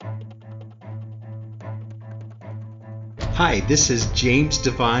Hi, this is James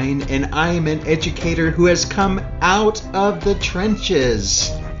Devine, and I am an educator who has come out of the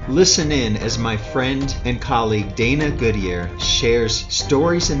trenches. Listen in as my friend and colleague Dana Goodyear shares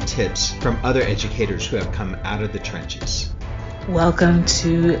stories and tips from other educators who have come out of the trenches. Welcome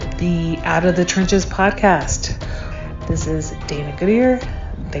to the Out of the Trenches podcast. This is Dana Goodyear.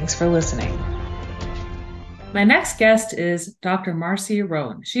 Thanks for listening. My next guest is Dr. Marcy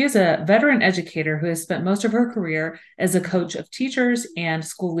Roan. She is a veteran educator who has spent most of her career as a coach of teachers and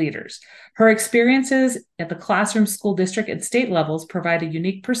school leaders. Her experiences at the classroom, school district, and state levels provide a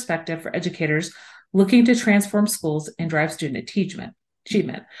unique perspective for educators looking to transform schools and drive student achievement.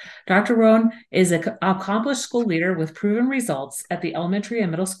 Dr. Roan is an accomplished school leader with proven results at the elementary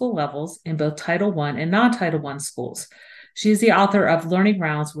and middle school levels in both Title I and non-Title I schools. She's the author of Learning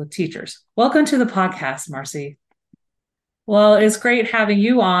Rounds with Teachers. Welcome to the podcast, Marcy. Well, it's great having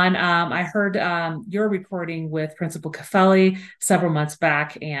you on. I heard your recording with Principal Caffelli several months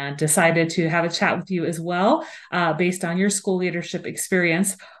back and decided to have a chat with you as well, based on your school leadership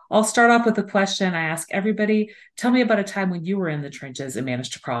experience. I'll start off with a question I ask everybody. Tell me about a time when you were in the trenches and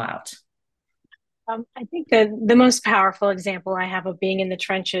managed to crawl out. I think the most powerful example I have of being in the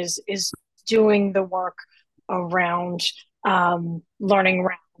trenches is doing the work around learning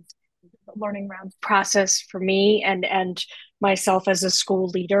rounds. The learning rounds process for me and myself as a school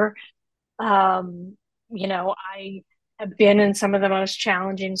leader. I have been in some of the most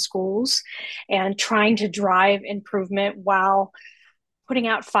challenging schools, and trying to drive improvement while putting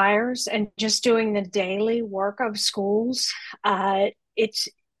out fires and just doing the daily work of schools. It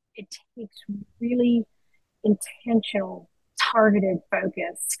takes really intentional, targeted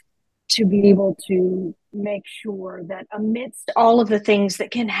focus to be able to make sure that amidst all of the things that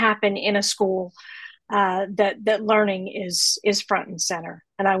can happen in a school, that learning is front and center.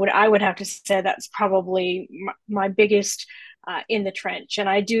 And I would have to say that's probably my biggest in the trench. And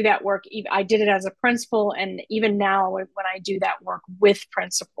I do that work. I did it as a principal, and even now when I do that work with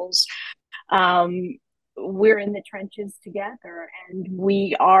principals, we're in the trenches together, and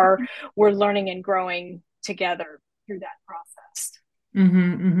we're learning and growing together through that process.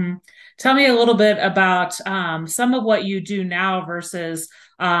 Mm-hmm, mm-hmm. Tell me a little bit about some of what you do now versus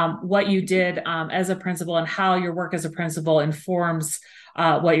what you did as a principal, and how your work as a principal informs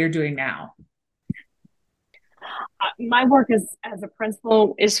what you're doing now. My work as a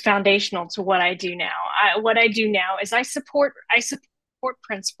principal is foundational to what I do now. What I do now is I support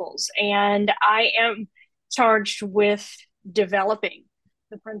principals, and I am charged with developing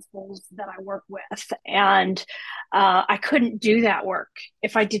the principals that I work with. And I couldn't do that work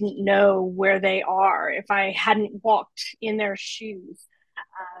if I didn't know where they are. If I hadn't walked in their shoes,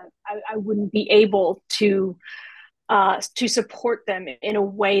 I wouldn't be able to support them in a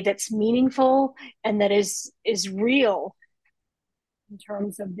way that's meaningful and that is real in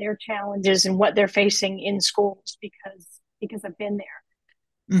terms of their challenges and what they're facing in schools, because I've been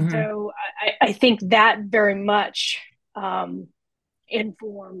there. Mm-hmm. So I think that very much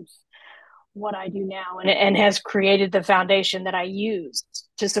informs what I do now, and has created the foundation that I use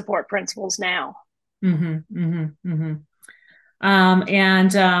to support principals now. Mm-hmm, mm-hmm,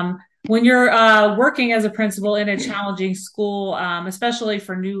 mm-hmm. When you're working as a principal in a challenging school, especially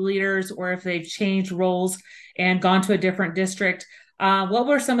for new leaders, or if they've changed roles and gone to a different district, what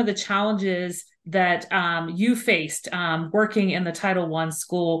were some of the challenges that you faced working in the Title I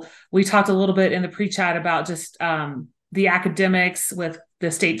school? We talked a little bit in the pre-chat about just the academics with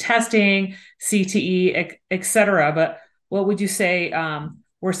the state testing, CTE, et cetera. But what would you say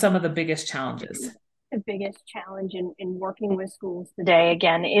were some of the biggest challenges? The biggest challenge in working with schools today,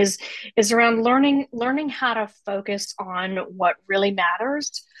 again, is around learning how to focus on what really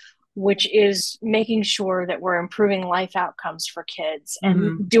matters, which is making sure that we're improving life outcomes for kids, and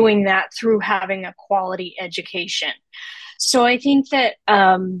mm-hmm. doing that through having a quality education. So I think that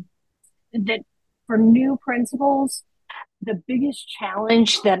that for new principals, the biggest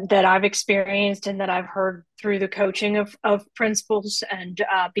challenge that I've experienced and that I've heard through the coaching of principals and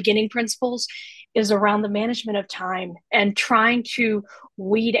beginning principals is around the management of time, and trying to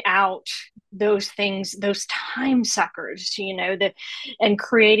weed out those things, those time suckers, and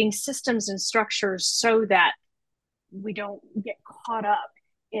creating systems and structures so that we don't get caught up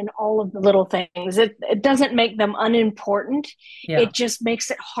in all of the little things. It doesn't make them unimportant. Yeah. It just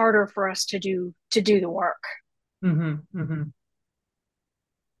makes it harder for us to do the work. Mm-hmm, mm-hmm.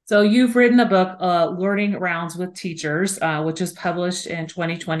 So you've written a book, Learning Rounds with Teachers, which was published in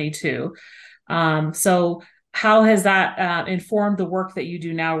 2022. So how has that informed the work that you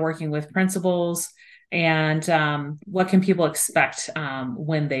do now working with principals, and what can people expect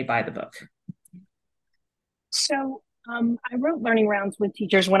when they buy the book? So I wrote learning rounds with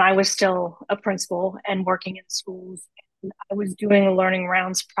teachers when I was still a principal and working in schools. And I was doing a learning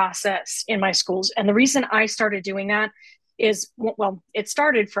rounds process in my schools. And the reason I started doing that is, well, it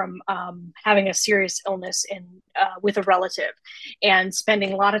started from having a serious illness with a relative and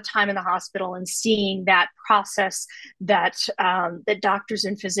spending a lot of time in the hospital and seeing that process that doctors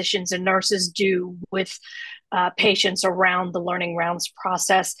and physicians and nurses do with patients around the learning rounds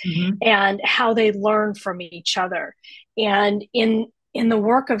process, and how they learn from each other. And in the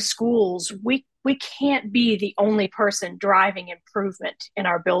work of schools, we can't be the only person driving improvement in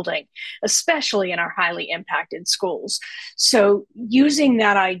our building, especially in our highly impacted schools. So using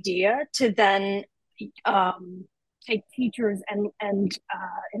that idea to then take teachers and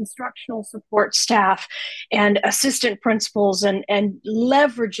instructional support staff and assistant principals and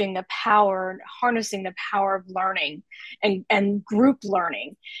leveraging the power and harnessing the power of learning and group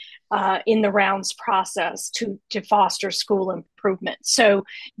learning in the rounds process to foster school improvement. So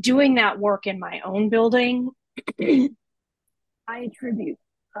doing that work in my own building, I attribute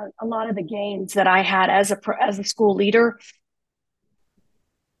a lot of the gains that I had as a school leader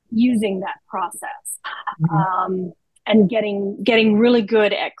using that process. And getting really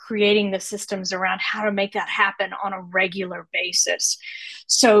good at creating the systems around how to make that happen on a regular basis.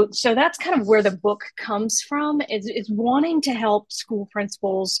 So that's kind of where the book comes from, is wanting to help school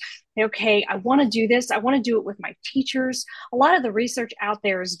principals. Okay, I want to do this. I want to do it with my teachers. A lot of the research out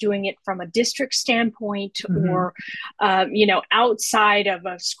there is doing it from a district standpoint, or outside of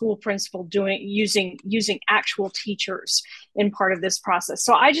a school principal using actual teachers in part of this process.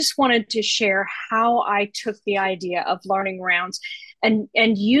 So I just wanted to share how I took the idea of learning rounds and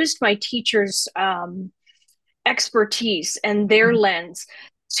used my teachers' expertise and their lens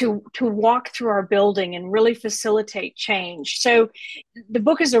to walk through our building and really facilitate change. So the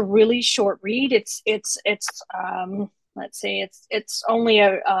book is a really short read. It's let's see, it's only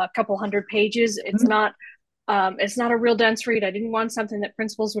a couple hundred pages. It's not a real dense read. I didn't want something that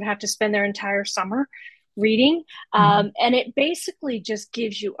principals would have to spend their entire summer reading. And it basically just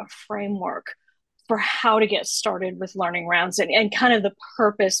gives you a framework for how to get started with learning rounds and kind of the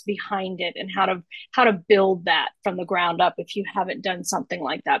purpose behind it, and how to build that from the ground up if you haven't done something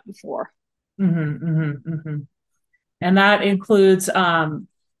like that before. And that includes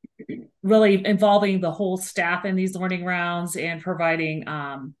really involving the whole staff in these learning rounds and providing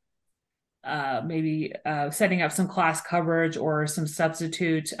maybe setting up some class coverage or some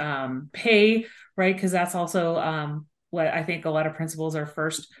substitute pay, right? Because that's also what I think a lot of principals are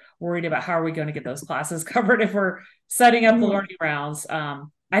first worried about. How are we going to get those classes covered if we're setting up the learning rounds?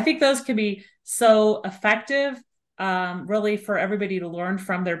 I think those can be so effective, really, for everybody to learn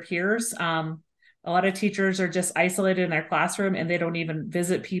from their peers. A lot of teachers are just isolated in their classroom and they don't even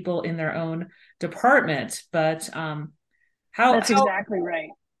visit people in their own department. But That's exactly right.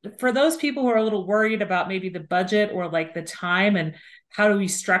 For those people who are a little worried about maybe the budget or like the time and how do we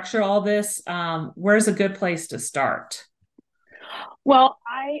structure all this, where's a good place to start? Well,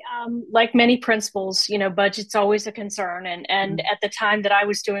 I, like many principals, budget's always a concern. And at the time that I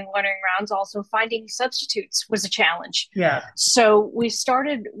was doing learning rounds, also finding substitutes was a challenge. Yeah. So we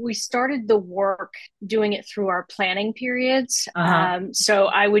started the work doing it through our planning periods. So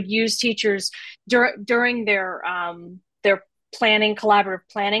I would use teachers during their collaborative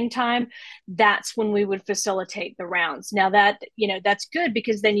planning time. That's when we would facilitate the rounds. Now that's good,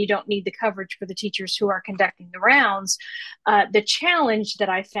 because then you don't need the coverage for the teachers who are conducting the rounds. The challenge that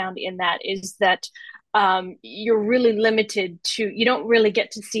I found in that is that you're really limited you don't really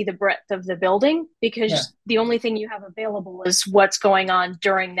get to see the breadth of the building, because the only thing you have available is what's going on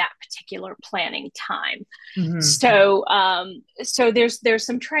during that particular planning time. So there's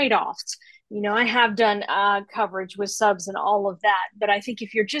some trade-offs. I have done coverage with subs and all of that, but I think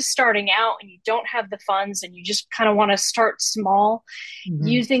if you're just starting out and you don't have the funds and you just kind of want to start small,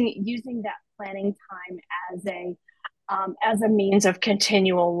 using that planning time as a means of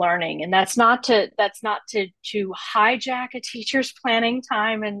continual learning. And that's not to hijack a teacher's planning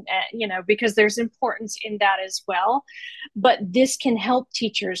time, and because there's importance in that as well. But this can help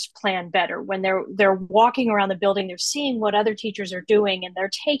teachers plan better when they're walking around the building. They're seeing what other teachers are doing, and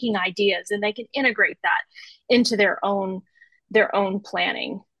they're taking ideas, and they can integrate that into their own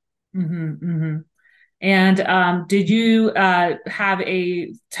planning. And did you have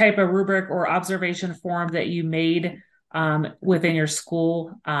a type of rubric or observation form that you made within your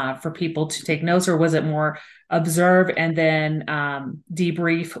school for people to take notes, or was it more observe and then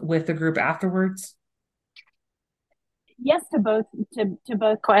debrief with the group afterwards? Yes to both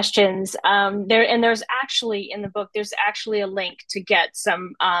questions. There's actually in the book there's actually a link to get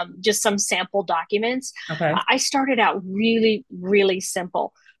some just some sample documents. Okay. I started out really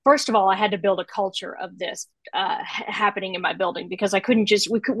simple. First of all, I had to build a culture of this happening in my building, because we couldn't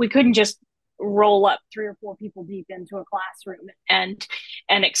just roll up 3 or 4 people deep into a classroom and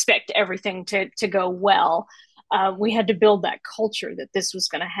expect everything to go well. We had to build that culture that this was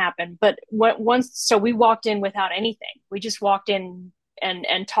going to happen. But so we walked in without anything. We just walked in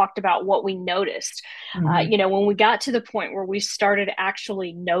and talked about what we noticed. Mm-hmm. When we got to the point where we started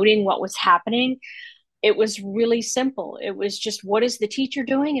actually noting what was happening, it was really simple. It was just, what is the teacher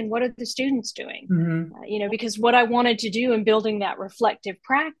doing and what are the students doing? Mm-hmm. Because what I wanted to do in building that reflective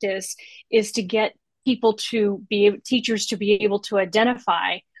practice is to get teachers to be able to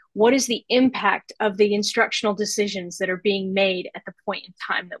identify what is the impact of the instructional decisions that are being made at the point in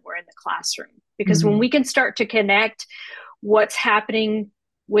time that we're in the classroom. Because when we can start to connect what's happening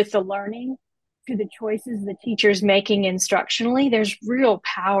with the learning to the choices the teacher's making instructionally, there's real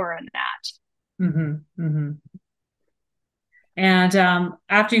power in that. Mm-hmm. Mm-hmm. And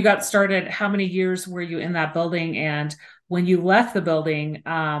after you got started, how many years were you in that building? And when you left the building,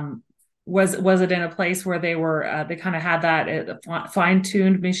 was it in a place where they kind of had that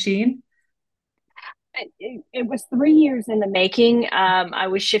fine-tuned machine? It was 3 years in the making. I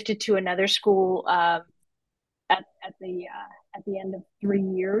was shifted to another school at the end of 3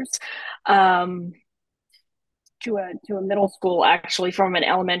 years. To a middle school, actually, from an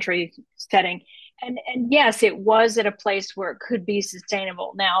elementary setting. And yes, it was at a place where it could be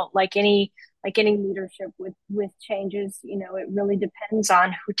sustainable. Now, like any leadership with changes, it really depends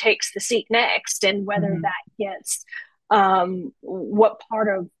on who takes the seat next, and whether Mm-hmm. that gets what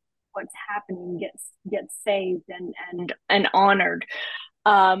part of what's happening gets saved and honored.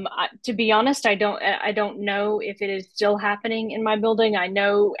 To be honest, I don't know if it is still happening in my building. I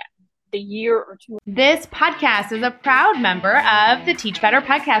know the year or two. This podcast is a proud member of the Teach Better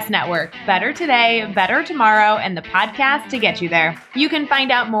Podcast Network. Better today, better tomorrow, and the podcast to get you there. You can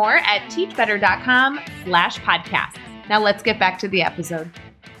find out more at teachbetter.com/podcast. Now let's get back to the episode.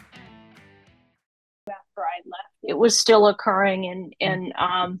 After I left, it was still occurring in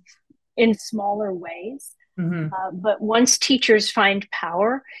smaller ways. Mm-hmm. But once teachers find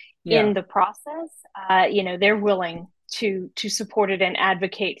power in the process, they're willing to support it and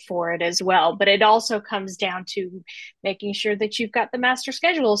advocate for it as well. But it also comes down to making sure that you've got the master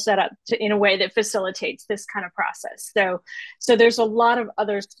schedule set up in a way that facilitates this kind of process. So there's a lot of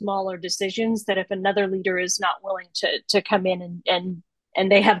other smaller decisions that if another leader is not willing to come in and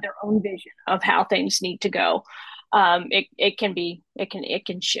they have their own vision of how things need to go, it can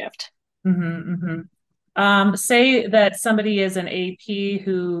shift. Mm-hmm. Mm-hmm. Say that somebody is an AP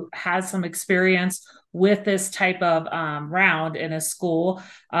who has some experience with this type of round in a school,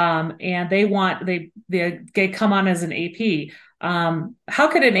 and they come on as an AP. How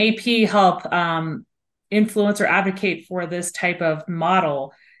could an AP help influence or advocate for this type of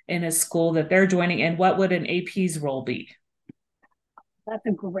model in a school that they're joining, and what would an AP's role be? That's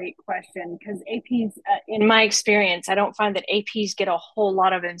a great question, because APs, in my experience, I don't find that APs get a whole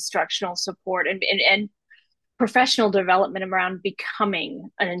lot of instructional support and professional development around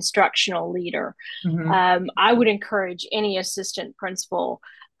becoming an instructional leader. Mm-hmm. I would encourage any assistant principal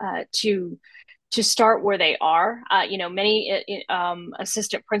to start where they are. Many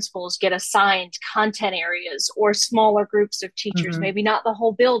assistant principals get assigned content areas or smaller groups of teachers, Mm-hmm. maybe not the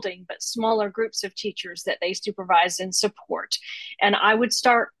whole building, but smaller groups of teachers that they supervise and support. And I would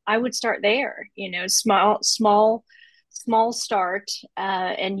start there, small start,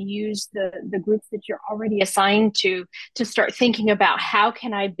 and use the groups that you're already assigned to start thinking about how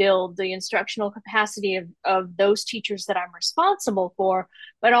can I build the instructional capacity of those teachers that I'm responsible for,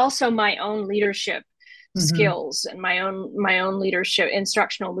 but also my own leadership skills and my own leadership,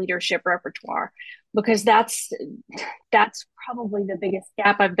 instructional leadership repertoire, because that's probably the biggest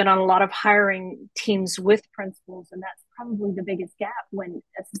gap. I've been on a lot of hiring teams with principals, and that's probably the biggest gap when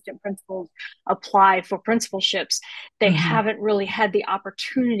assistant principals apply for principalships. They haven't really had the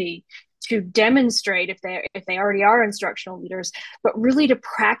opportunity to demonstrate, if they already are instructional leaders, but really to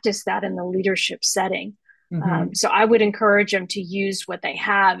practice that in the leadership setting. So I would encourage them to use what they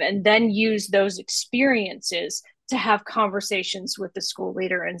have, and then use those experiences to have conversations with the school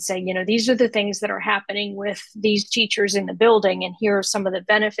leader and say, these are the things that are happening with these teachers in the building, and here are some of the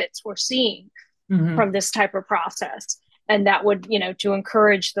benefits we're seeing from this type of process. And that would, to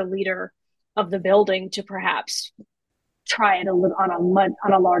encourage the leader of the building to perhaps try it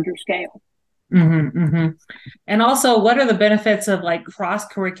on a larger scale. Mm-hmm. Mm-hmm. And also, what are the benefits of like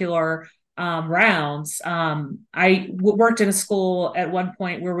cross-curricular rounds. Worked in a school at one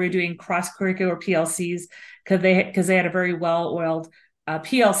point where we were doing cross-curricular PLCs because they had a very well-oiled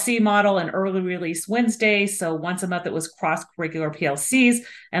PLC model and early release Wednesday. So once a month it was cross-curricular PLCs,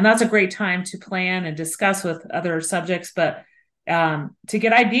 and that's a great time to plan and discuss with other subjects, but to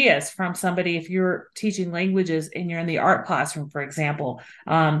get ideas from somebody. If you're teaching languages and you're in the art classroom, for example,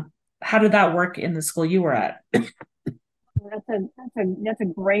 how did that work in the school you were at? That's a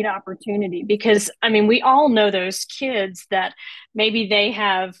great opportunity, because I mean, we all know those kids that maybe they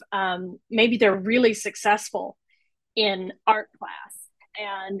have maybe they're really successful in art class,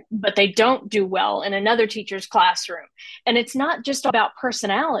 but they don't do well in another teacher's classroom. And it's not just about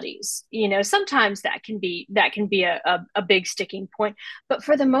personalities. Sometimes that can be a big sticking point, but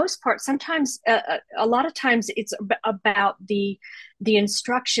for the most part, sometimes a lot of times it's about the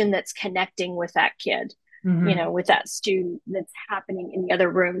instruction that's connecting with that kid, with that student, that's happening in the other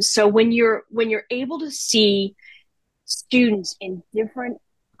rooms. So when you're able to see students in different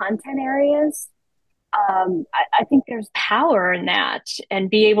content areas, I think there's power in that, and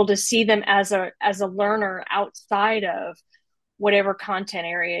be able to see them as a learner outside of whatever content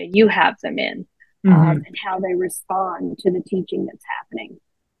area you have them in, and how they respond to the teaching that's happening.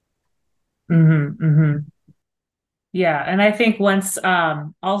 Yeah, and I think once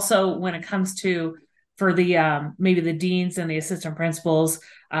also when it comes to for the maybe the deans and the assistant principals,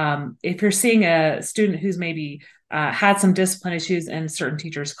 if you're seeing a student who's maybe had some discipline issues in certain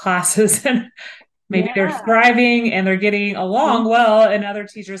teachers' classes and maybe they're thriving and they're getting along well in other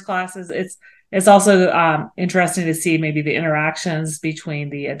teachers' classes, it's also interesting to see maybe the interactions between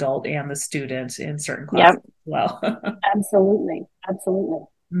the adult and the student in certain classes as well. Absolutely.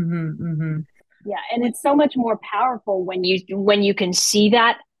 Yeah, and it's so much more powerful when you can see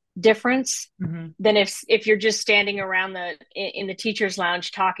that difference than if you're just standing around in the teacher's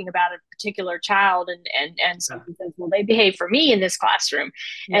lounge talking about a particular child, and someone says, well, they behave for me in this classroom,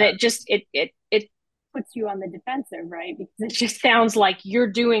 and it just it puts you on the defensive, right? Because it just sounds like you're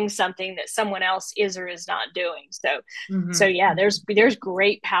doing something that someone else is or is not doing. So yeah, there's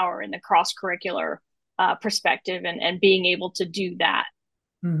great power in the cross curricular perspective, and being able to do that.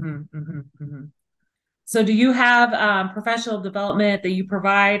 So do you have professional development that you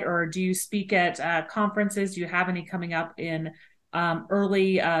provide, or do you speak at conferences? Do you have any coming up in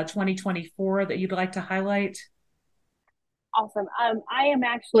early 2024 that you'd like to highlight? Awesome. I'm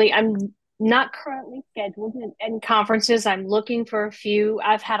not currently scheduled in conferences. I'm looking for a few.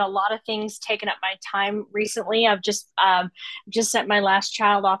 I've had a lot of things taken up my time recently. I've just sent my last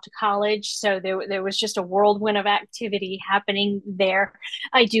child off to college, so there was just a whirlwind of activity happening there.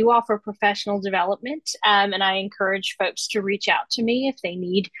 I do offer professional development, and I encourage folks to reach out to me if they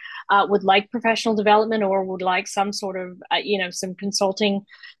would like professional development, or would like some sort of some consulting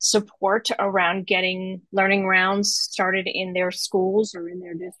support around getting learning rounds started in their schools or in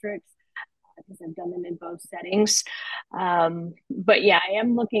their districts, because I've done them in both settings. But yeah, I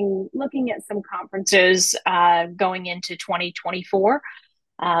am looking at some conferences going into 2024,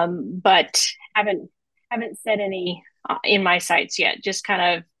 but haven't set any in my sights yet. Just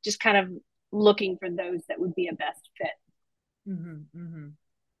kind of looking for those that would be a best fit.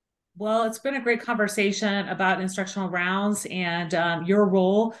 Well, it's been a great conversation about instructional rounds and your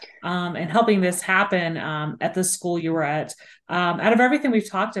role in helping this happen at the school you were at. Out of everything we've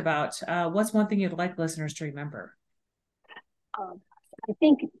talked about, what's one thing you'd like listeners to remember? I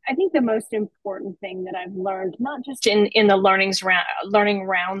think the most important thing that I've learned, not just in the learning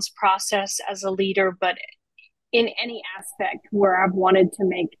rounds process as a leader, but in any aspect where I've wanted to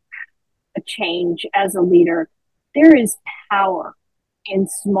make a change as a leader, there is power in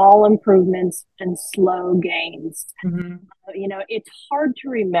small improvements and slow gains. It's hard to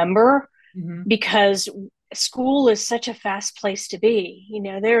remember because school is such a fast place to be.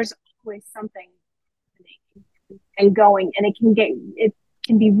 There's always something and going, and it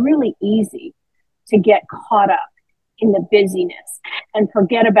can be really easy to get caught up in the busyness and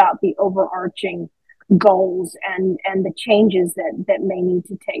forget about the overarching goals and the changes that may need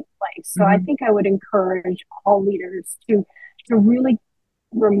to take place. So I think I would encourage all leaders to really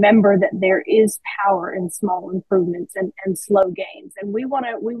remember that there is power in small improvements and slow gains. And we want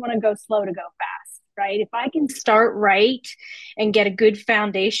to go slow to go fast, right? If I can start right and get a good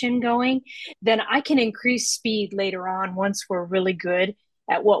foundation going, then I can increase speed later on once we're really good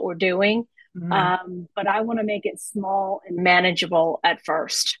at what we're doing. But I want to make it small and manageable at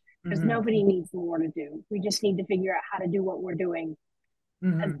first, because nobody needs more to do. We just need to figure out how to do what we're doing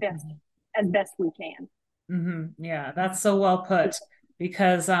as best we can. Yeah, that's so well put.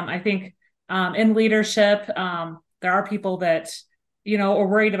 Because I think in leadership, there are people that or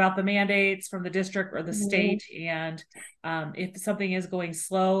worried about the mandates from the district or the state. And if something is going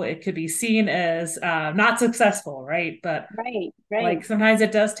slow, it could be seen as not successful, right? But Right. like sometimes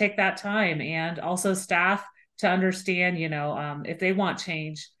it does take that time, and also staff to understand, if they want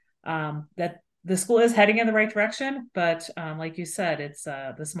change, that the school is heading in the right direction. But like you said, it's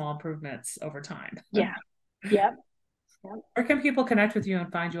the small improvements over time. Yeah. Yep. Where can people connect with you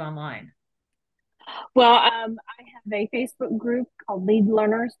and find you online? Well, I have a Facebook group called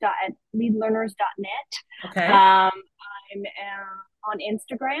leadlearners.net. Okay. I'm on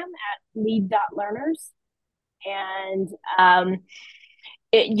Instagram at lead.learners. And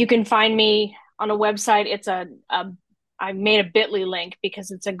you can find me on a website. I made a bit.ly link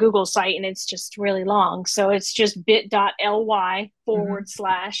because it's a Google site and it's just really long. So it's just bit.ly/lead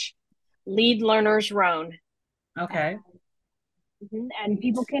learners Roan. Okay. And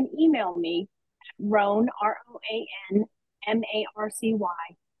people can email me at Roan, ROANMARCY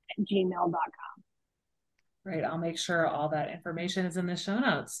 @gmail.com. Right. I'll make sure all that information is in the show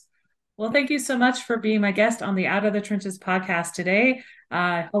notes. Well, thank you so much for being my guest on the Out of the Trenches podcast today.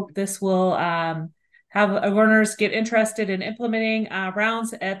 I hope this will have learners get interested in implementing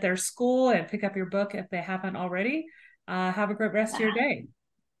rounds at their school and pick up your book if they haven't already. Have a great rest of your day.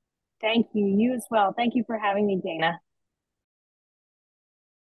 Thank you. You as well. Thank you for having me, Dana.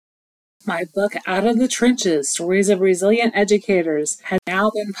 My book, Out of the Trenches, Stories of Resilient Educators, has now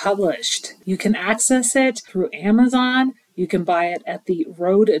been published. You can access it through Amazon. You can buy it at the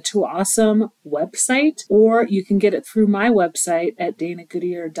Road to Awesome website, or you can get it through my website at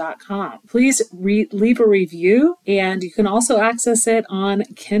danagoodyear.com. Please leave a review, and you can also access it on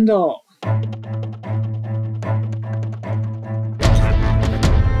Kindle.